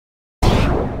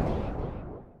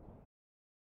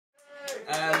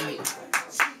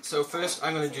So first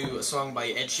I'm going to do a song by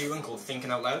Ed Sheeran called Thinking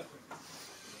Out Loud.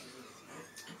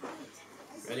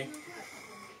 Ready?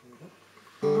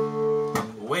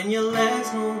 When your legs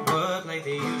don't work like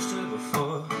they used to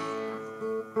before,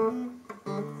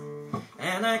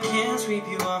 and I can't sweep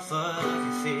you off of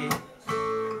your feet,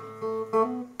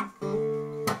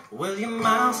 will your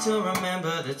mouth still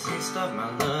remember the taste of my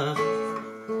love?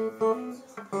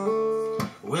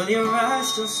 Will your eyes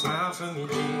still smile from your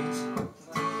jeans?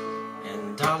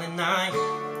 And darling, I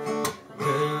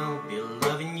will be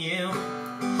loving you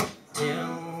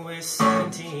till we're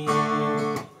 17.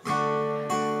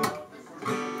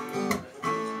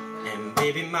 And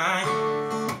baby, my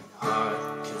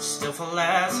heart can still fall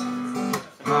as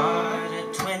hard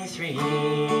at 23.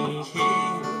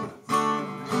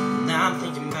 Now I'm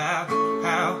thinking about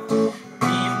how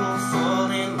people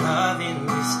fall in love in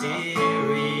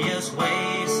mysterious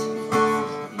ways.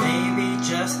 Maybe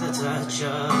just the touch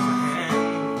of a hand.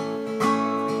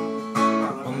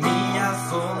 Well, me, I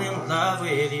fall in love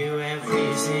with you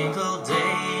every single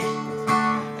day,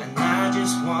 and I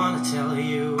just want to tell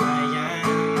you I am.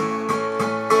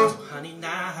 So honey,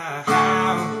 now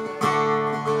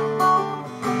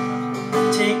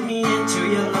take me into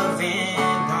your loving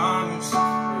arms,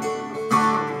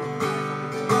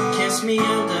 kiss me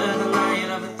under the light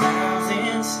of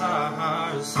 1,000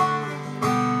 stars,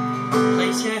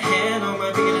 place your hand on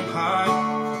my beating heart.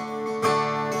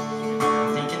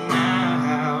 I'm thinking now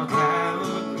out loud,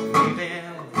 baby,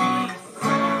 we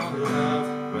found love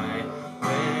right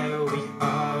where we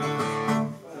are.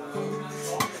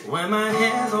 When my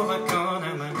hair's overgone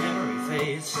and my memory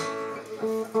fades,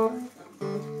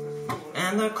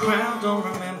 and the crowd don't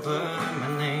remember my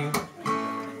name,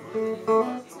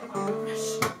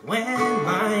 when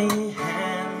my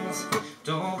hands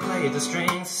don't play the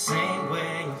strings the same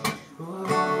way, ooh,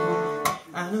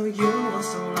 I know you will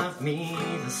still love me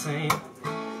the same.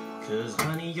 'Cause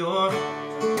honey, your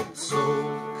soul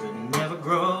could never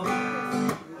grow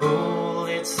old,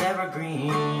 it's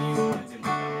evergreen.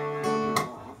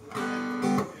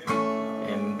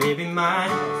 And baby, my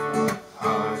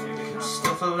heart can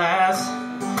still fall as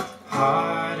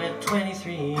hard at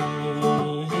 23.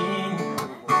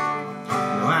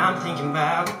 Now I'm thinking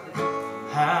about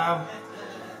how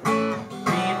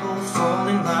people fall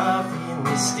in love in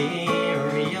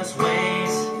mysterious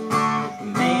ways.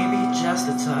 Maybe just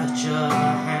a touch of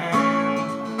a hand.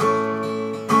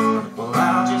 Well,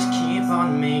 I'll just keep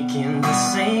on making the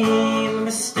same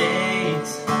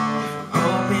mistakes,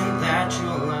 hoping that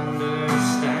you'll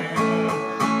understand.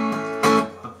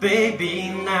 But baby,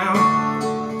 now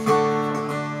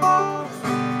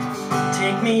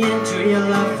take me into your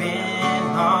loving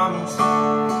arms,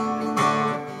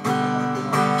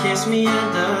 kiss me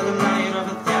under the light of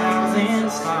 1,000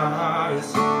 stars,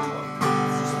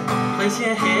 place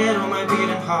your head on my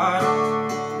beating heart.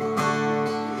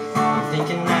 I'm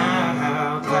thinking now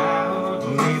out loud,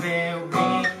 maybe we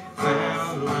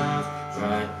found love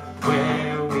right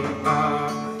where we are.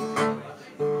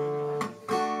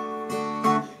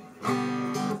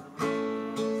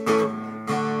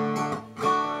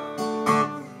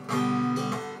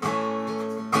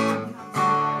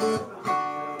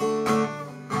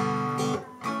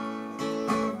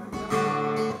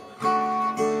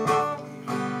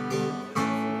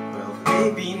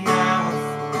 Baby, now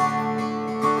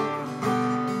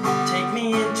take me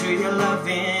into your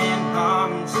loving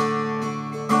arms,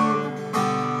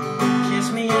 kiss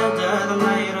me under the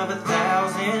light of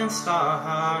 1,000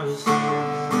 stars,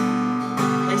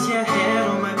 place your head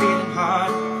on my beating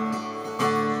heart.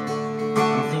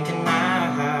 I'm thinking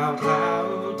now out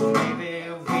loud, maybe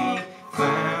we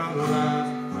found love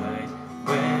right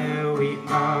where we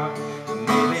are.